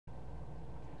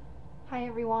Hi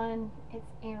everyone,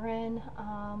 it's Erin.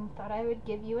 Thought I would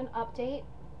give you an update.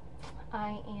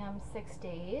 I am 6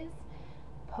 days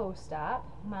post-op.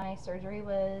 My surgery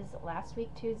was last week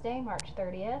Tuesday, March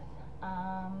 30th.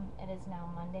 It is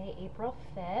now Monday, April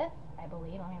 5th, I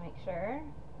believe. Let me make sure.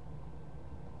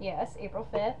 Yes, April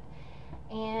 5th.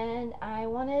 And I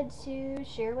wanted to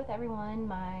share with everyone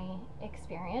my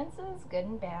experiences, good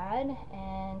and bad,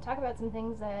 and talk about some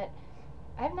things that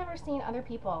I've never seen other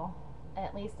people,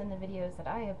 at least in the videos that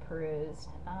I have perused,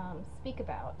 speak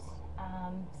about.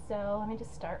 So let me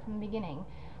just start from the beginning.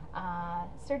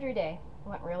 Surgery day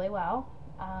went really well.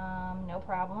 No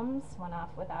problems, went off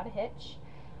without a hitch.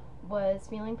 Was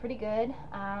feeling pretty good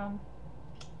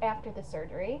after the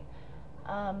surgery.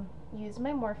 Used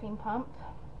my morphine pump.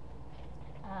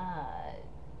 Uh,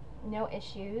 no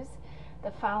issues.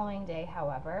 The following day,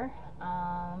 however,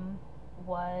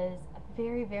 was a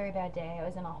very, very bad day. I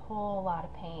was in a whole lot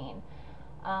of pain.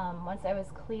 Once I was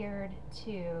cleared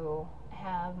to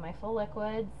have my full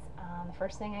liquids, the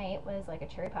first thing I ate was like a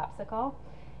cherry popsicle,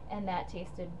 and that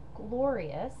tasted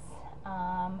glorious.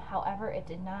 However, it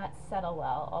did not settle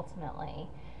well ultimately,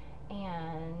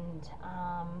 and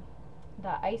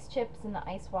the ice chips and the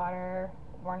ice water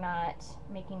were not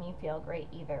making me feel great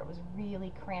either. It was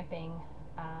really cramping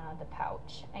the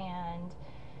pouch, and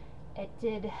it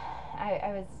did.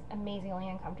 I was amazingly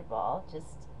uncomfortable,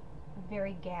 just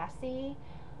very gassy,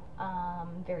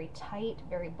 very tight,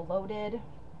 very bloated,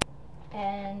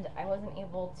 and I wasn't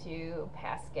able to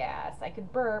pass gas. I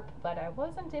could burp, but I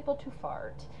wasn't able to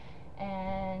fart,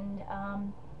 and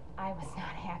I was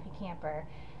not a happy camper.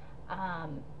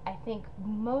 I think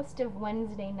most of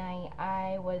Wednesday night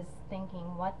I was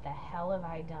thinking, what the hell have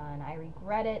I done? I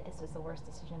regret it. This was the worst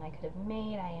decision I could have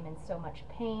made. I am in so much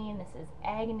pain. This is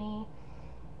agony.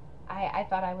 I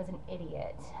thought I was an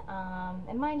idiot.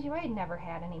 And mind you, I had never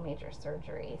had any major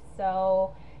surgery.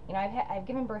 So, I've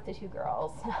given birth to two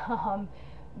girls,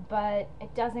 but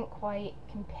it doesn't quite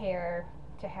compare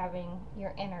to having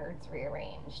your innards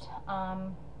rearranged.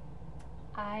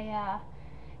 I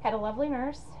had a lovely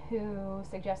nurse who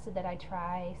suggested that I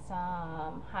try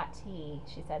some hot tea.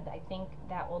 She said, I think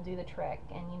that will do the trick.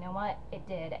 And you know what? It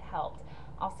did. It helped.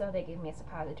 Also, they gave me a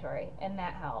suppository, and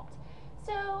that helped.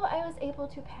 So I was able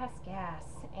to pass gas,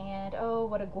 and oh,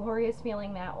 what a glorious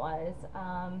feeling that was.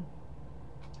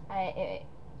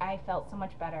 I felt so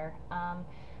much better. I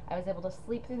was able to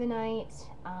sleep through the night.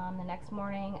 The next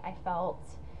morning, I felt,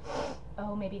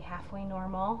 maybe halfway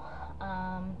normal.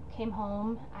 Came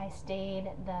home. I stayed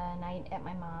the night at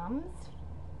my mom's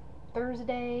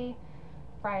Thursday,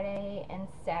 Friday, and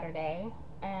Saturday,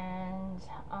 and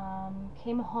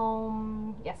came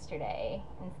home yesterday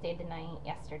and stayed the night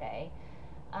yesterday.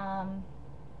 Um,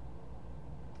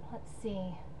 let's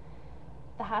see.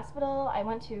 The hospital, I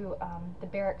went to the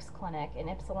Barracks Clinic in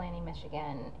Ypsilanti,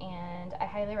 Michigan, and I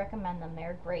highly recommend them.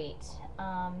 They're great.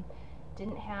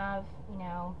 Didn't have,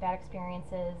 bad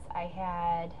experiences.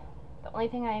 The only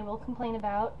thing I will complain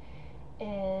about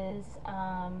is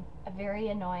a very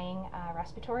annoying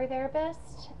respiratory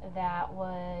therapist that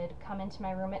would come into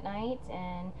my room at night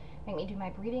and make me do my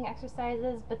breathing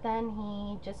exercises, but then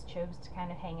he just chose to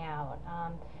kind of hang out.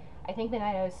 I think the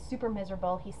night I was super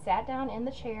miserable, he sat down in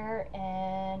the chair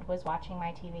and was watching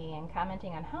my TV and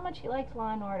commenting on how much he liked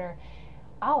Law and Order.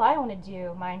 All I want to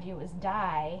do, mind you, was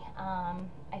die.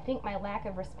 I think my lack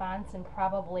of response and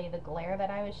probably the glare that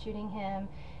I was shooting him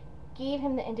gave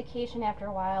him the indication after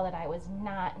a while that I was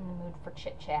not in the mood for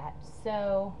chit chat.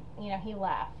 So, he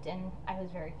left, and I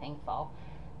was very thankful.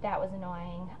 That was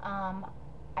annoying.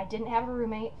 I didn't have a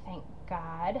roommate, thank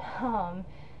God.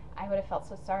 I would have felt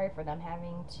so sorry for them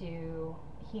having to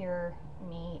hear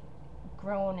me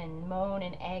groan and moan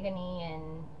in agony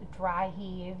and dry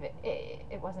heave.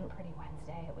 It wasn't pretty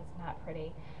Wednesday. It was not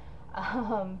pretty.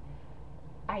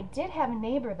 I did have a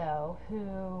neighbor, though,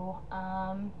 who,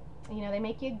 they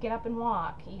make you get up and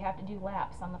walk. You have to do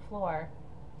laps on the floor.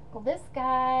 Well, this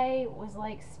guy was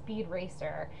like Speed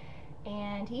Racer,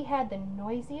 and he had the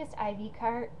noisiest IV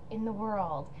cart in the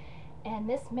world. And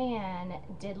this man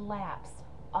did laps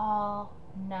all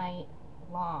night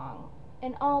long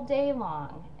and all day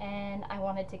long, and I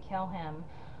wanted to kill him.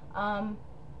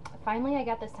 Finally, I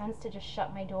got the sense to just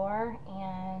shut my door,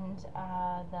 and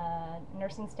the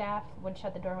nursing staff would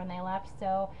shut the door when they left,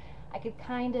 so I could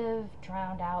kind of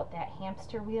drown out that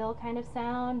hamster wheel kind of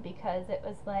sound, because it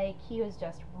was like he was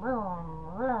just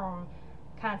vroom, vroom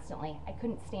constantly. I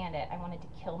couldn't stand it. I wanted to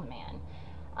kill the man.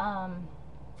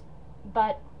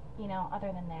 But,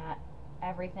 other than that,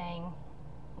 everything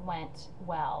went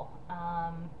well.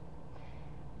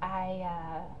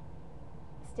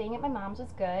 Staying at my mom's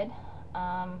was good.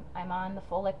 I'm on the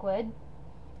full liquid.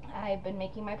 I've been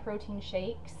making my protein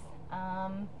shakes.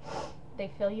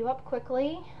 They fill you up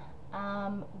quickly.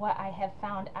 What I have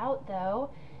found out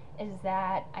though is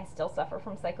that I still suffer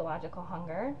from psychological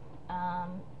hunger,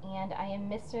 and I am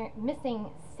missing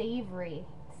savory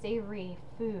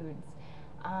foods.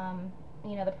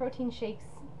 The protein shakes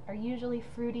are usually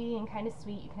fruity and kind of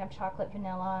sweet. You can have chocolate,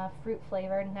 vanilla, fruit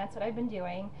flavored, and that's what I've been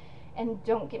doing. And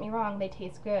don't get me wrong, they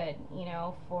taste good,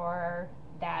 for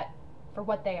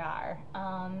what they are.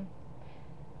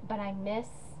 But I miss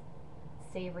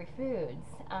savory foods.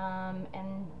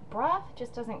 And broth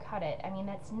just doesn't cut it. I mean,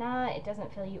 it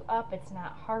doesn't fill you up, it's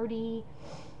not hearty.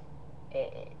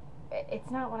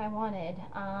 It's not what I wanted.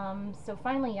 So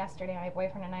finally yesterday, my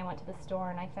boyfriend and I went to the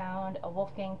store and I found a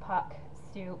Wolfgang Puck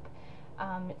soup.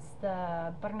 It's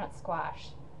the butternut squash.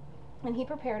 And he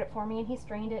prepared it for me, and he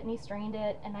strained it,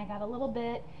 and I got a little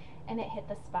bit, and it hit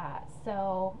the spot.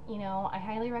 So, I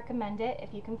highly recommend it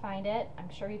if you can find it. I'm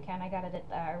sure you can. I got it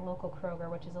at our local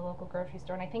Kroger, which is a local grocery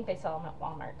store, and I think they sell them at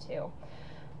Walmart too.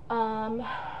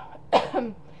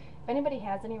 If anybody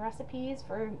has any recipes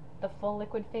for the full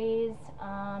liquid phase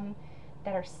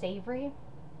that are savory,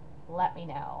 let me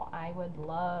know. I would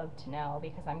love to know,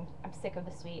 because I'm sick of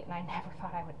the sweet, and I never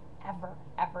thought I would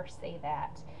ever say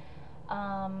that.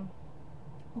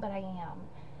 But I am.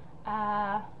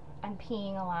 I'm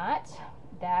peeing a lot.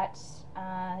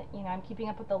 I'm keeping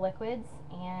up with the liquids,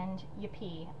 and you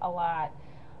pee a lot.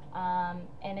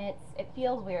 And it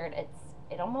feels weird.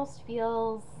 It almost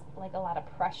feels like a lot of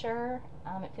pressure.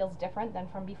 It feels different than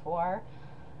from before.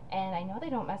 And I know they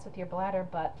don't mess with your bladder,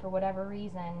 but for whatever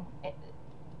reason,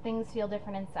 things feel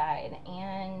different inside.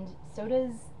 And so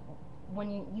does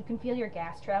when you can feel your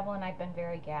gas travel, and I've been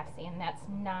very gassy, and that's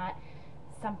not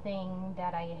something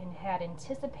that I had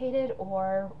anticipated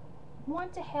or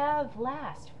want to have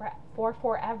last for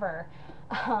forever.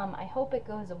 I hope it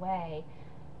goes away.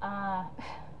 I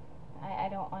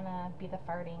don't want to be the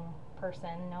farting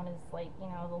person known as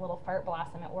the little fart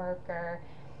blossom at work, or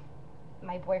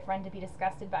my boyfriend to be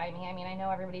disgusted by me. I mean, I know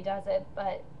everybody does it,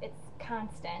 but it's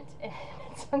constant.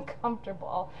 It's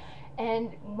uncomfortable.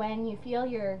 And when you feel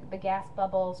the gas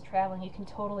bubbles traveling, you can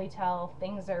totally tell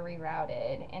things are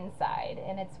rerouted inside,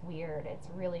 and it's weird. It's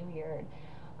really weird.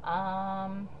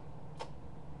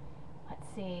 Let's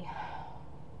see.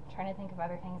 I'm trying to think of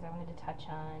other things I wanted to touch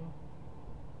on.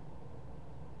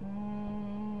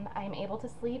 I'm able to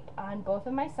sleep on both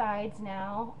of my sides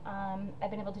now. I've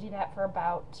been able to do that for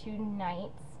about 2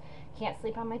 nights. Can't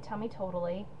sleep on my tummy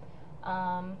totally.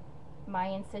 My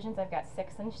incisions, I've got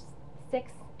 6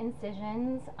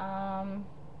 incisions.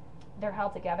 They're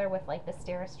held together with the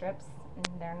Steri-Strips,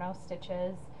 and there are no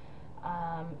stitches.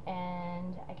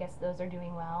 And I guess those are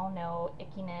doing well. No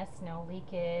ickiness, no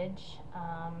leakage.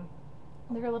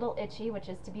 They're a little itchy, which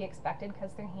is to be expected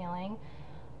because they're healing.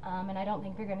 And I don't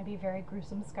think they're going to be very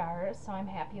gruesome scars, so I'm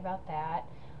happy about that.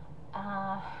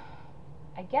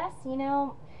 I guess,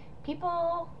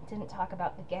 people didn't talk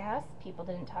about the gas. People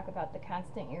didn't talk about the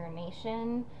constant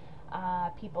urination.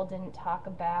 People didn't talk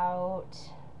about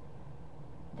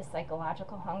the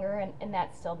psychological hunger, and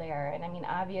that's still there. And I mean,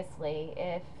 obviously,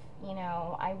 if,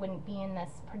 I wouldn't be in this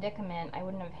predicament, I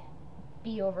wouldn't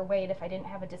be overweight if I didn't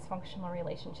have a dysfunctional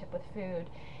relationship with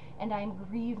food. And I'm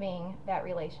grieving that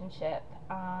relationship.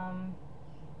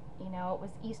 It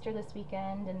was Easter this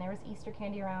weekend, and there was Easter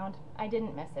candy around. I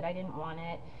didn't miss it. I didn't want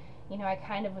it. I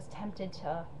kind of was tempted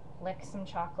to lick some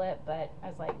chocolate, but I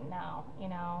was like, no,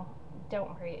 don't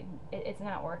worry. It's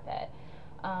not worth it.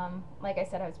 Like I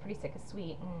said, I was pretty sick of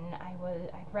sweet, and I'd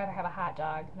rather have a hot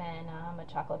dog than a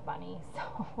chocolate bunny.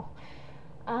 So,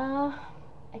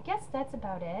 I guess that's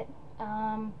about it.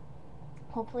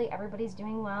 Hopefully everybody's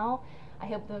doing well. I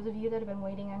hope those of you that have been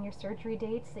waiting on your surgery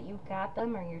dates, that you've got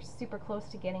them, or you're super close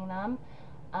to getting them.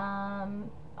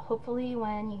 Hopefully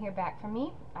when you hear back from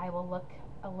me, I will look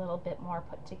a little bit more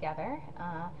put together.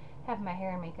 Have my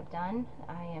hair and makeup done.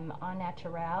 I am au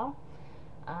naturel.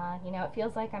 It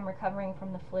feels like I'm recovering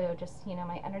from the flu. Just,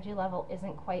 my energy level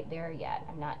isn't quite there yet.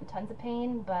 I'm not in tons of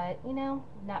pain, but,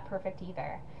 not perfect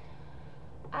either.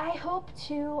 I hope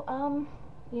to,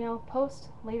 post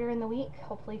later in the week,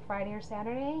 hopefully Friday or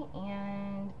Saturday,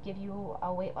 and give you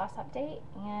a weight loss update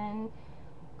and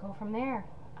go from there.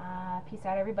 Peace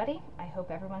out, everybody. I hope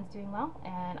everyone's doing well,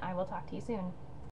 and I will talk to you soon.